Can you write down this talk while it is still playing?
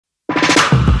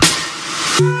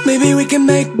Maybe we can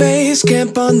make base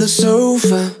camp on the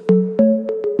sofa.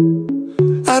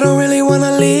 I don't really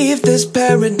wanna leave this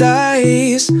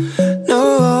paradise.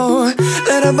 No,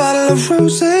 let a bottle of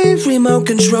rosé remote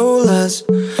control us.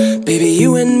 Baby,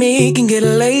 you and me can get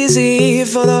lazy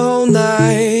for the whole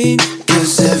night.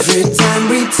 Cause every time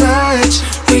we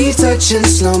touch in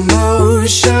slow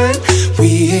motion.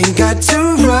 We ain't got to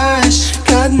rush,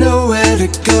 got nowhere to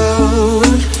go.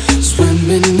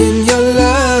 Swimming in your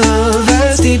love,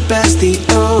 as deep as the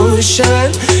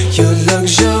ocean. You're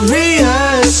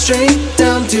luxurious, straight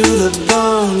down to the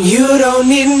bone. You don't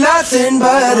need nothing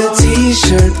but a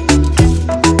t-shirt.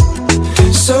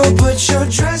 So put your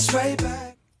dress right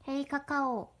back. 헤이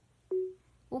카카오,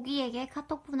 오기에게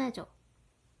카톡 보내줘.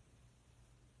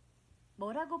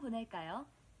 뭐라고 보낼까요?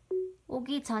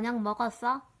 오기 저녁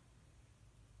먹었어?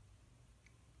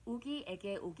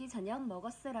 오기에게 오기 저녁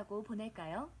먹었어라고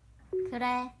보낼까요?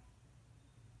 그래.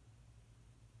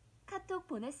 카톡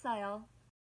보냈어요.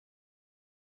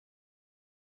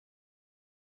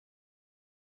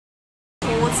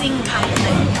 오징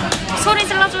강릉 소리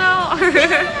질러줘요.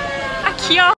 아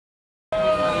귀여워.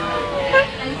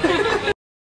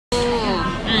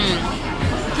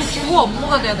 주고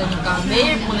업무가 돼야 되니까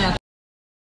매일 보내야 돼.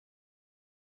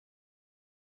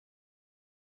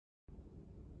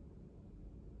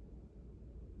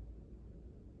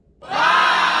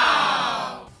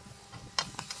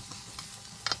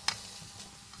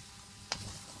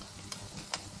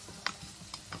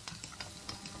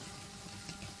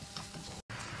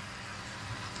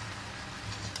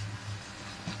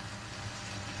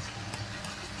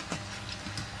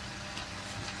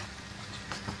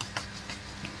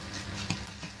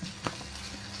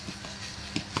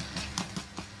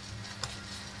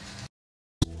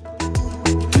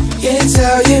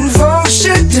 Italian folks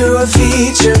should do a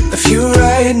feature of you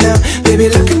right now. Baby,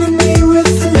 looking at me with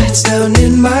the lights down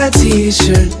in my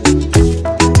t-shirt.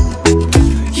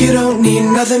 You don't need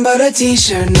nothing but a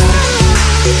t-shirt now.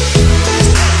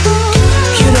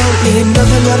 You don't need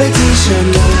nothing but a t-shirt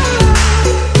now.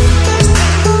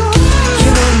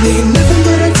 You don't need nothing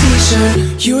but a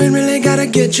t-shirt. You ain't really gotta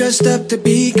get dressed up to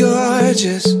be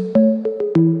gorgeous.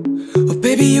 Oh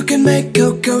baby, you can make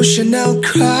Coco Chanel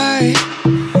cry.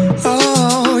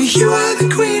 Oh, you are the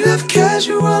queen of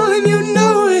casual and you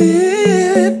know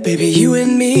it. Baby, you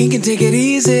and me can take it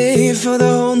easy for the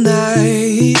whole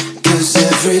night. Cause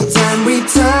every time we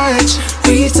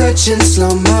touch in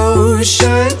slow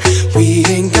motion. We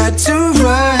ain't got to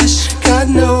rush, got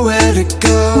nowhere to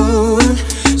go.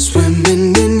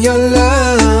 Swimming in your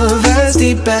love, as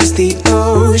deep as the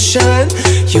ocean.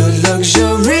 You're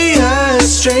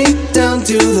luxurious, straight down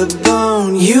to the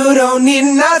bone. You don't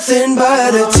need nothing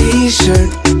but a t-shirt.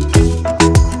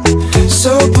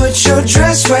 So put your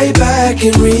dress right back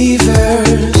in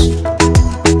reverse.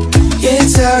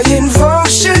 Italian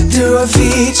folks should do a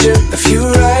feature of you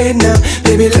right now.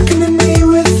 Baby, looking at me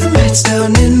with the lights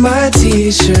down in my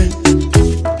t-shirt.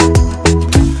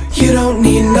 You don't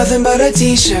need nothing but a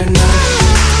t-shirt now.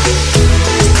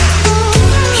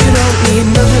 You don't need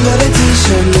nothing but a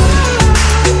t-shirt now.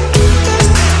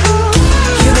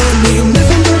 You don't need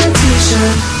nothing but a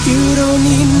t-shirt. You don't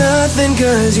need nothing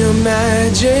cause you're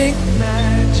magic.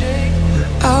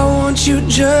 I want you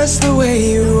just the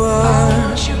way you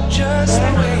are.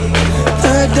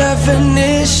 The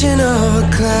definition of a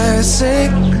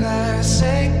classic.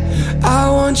 I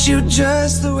want you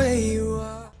just the way you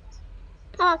are.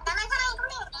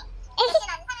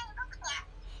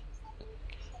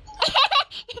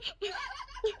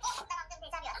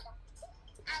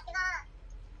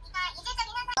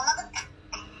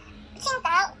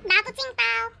 나도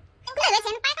칭따오. 근데 왜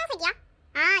쟤는 빨간색이야?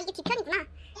 아, 이게 뒤편이구나.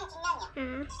 뒷면이야.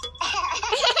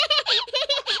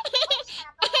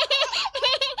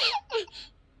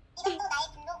 이름도 나의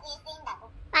블로그에 쓰인다고.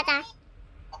 맞아.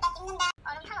 일단 찍는다.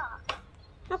 얼음 타러.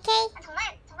 오케이. 아,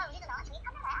 정말 우리도 나와? 저기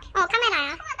카메라야? 어,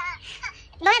 카메라야.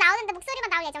 너네 나오는데 목소리만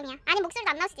나올 예정이야. 아니, 목소리도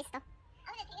안 나올 수도 있어. 아,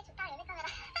 근데 되게 좋다, 여기 카메라.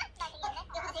 나 되게 있네?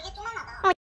 이거 되게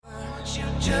조만하다.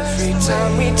 Every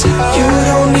time we talk, you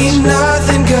don't need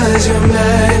nothing cause you're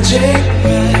magic.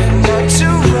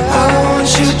 I want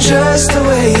you just the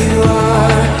way you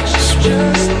are.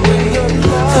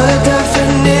 The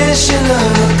definition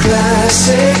of a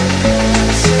classic.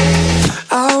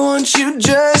 I want you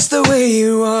just the way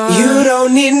you are. You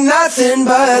don't need nothing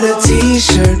but a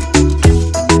t-shirt.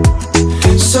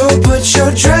 So put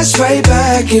your dress right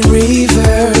back in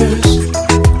reverse.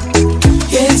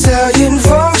 Italian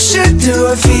folks should do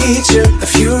a feature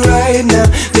of you right now.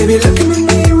 Baby, looking at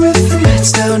me with the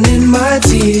lights down in my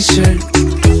t-shirt.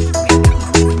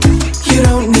 You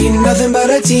don't need nothing but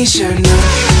a t-shirt now.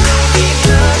 You don't need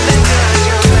nothing cause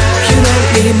you're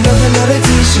need nothing but a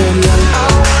t-shirt, no. I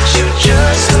want you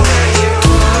just the way you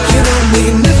are. You don't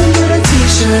need nothing but a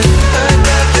t-shirt. A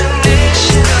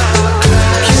definition of a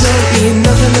class. You don't need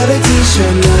nothing but a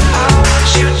t-shirt, no. I want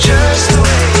you just the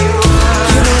way you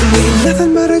are. You don't need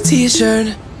nothing but a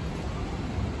t-shirt.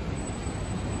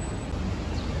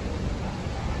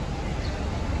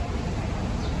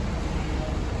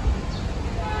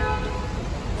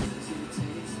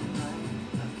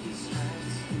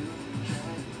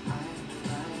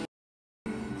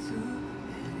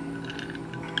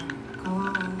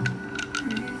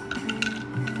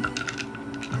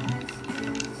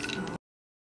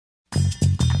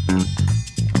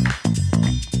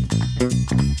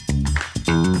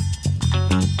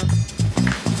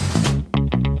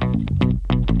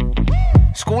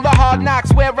 School of hard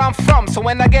knocks where I'm from, so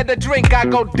when I get a drink I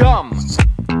go dumb.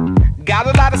 Got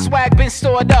a lot of swag, been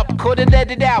stored up, couldn't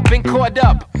let it out, been caught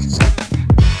up.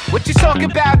 What you talking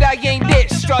about, I ain't it.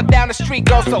 Strut down the street,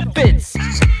 go so fits.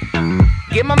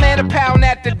 Give my man a pound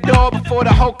at the door before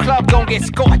the whole club gon' get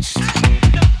scorched.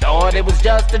 Thought it was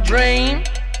just a dream,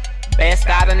 best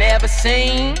I'd have never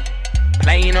seen.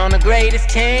 Playing on the greatest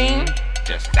team,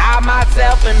 just I,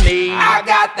 myself and me. I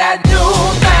got that new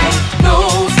thing,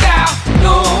 new style,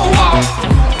 new walk.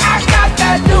 I got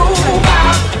that new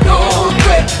vibe, new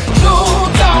grip, new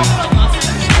talk.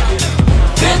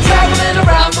 Been traveling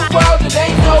around the world and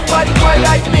ain't nobody quite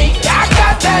like me. I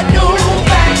got that new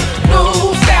thing,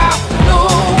 new style, new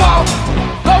walk.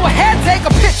 Go ahead, take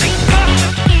a picture.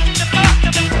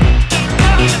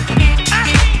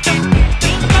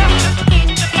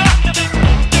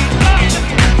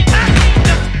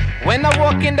 When I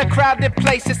walk in the crowded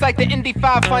place, it's like the Indy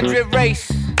 500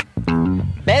 race.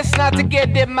 Best not to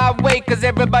get in my way, cause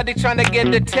everybody tryna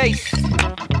get a taste.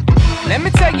 Let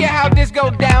me tell you how this go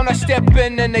down. I step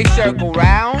in and they circle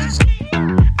round.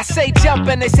 I say jump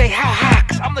and they say how high,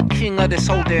 cause I'm the king of this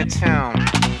whole damn town.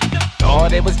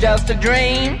 Thought it was just a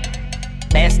dream,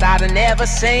 best I'd have never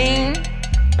seen.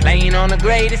 Playing on the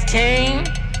greatest team,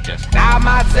 just I,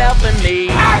 myself and me.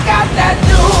 I got that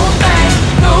new thing,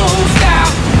 new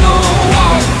style, new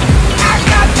walk. I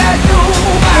got that new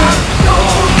vibe, new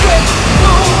grip,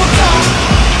 new talk.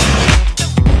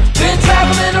 Been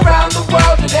traveling around the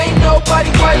world and ain't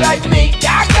nobody quite like me.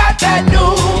 I got that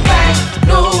new thing,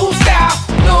 new style,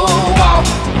 new walk.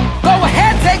 Go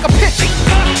ahead, take a picture.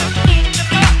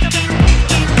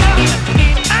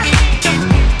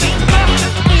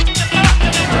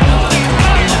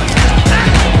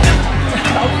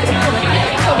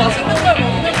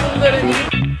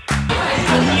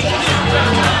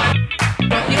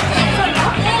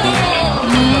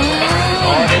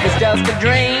 Just a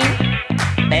dream,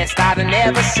 best I'd have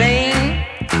never seen.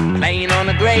 Playing on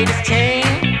the greatest team,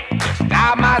 just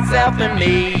I, myself and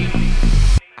me.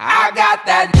 I got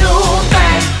that new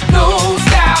thing, new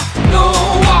style, new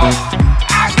walk.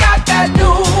 I got that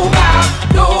new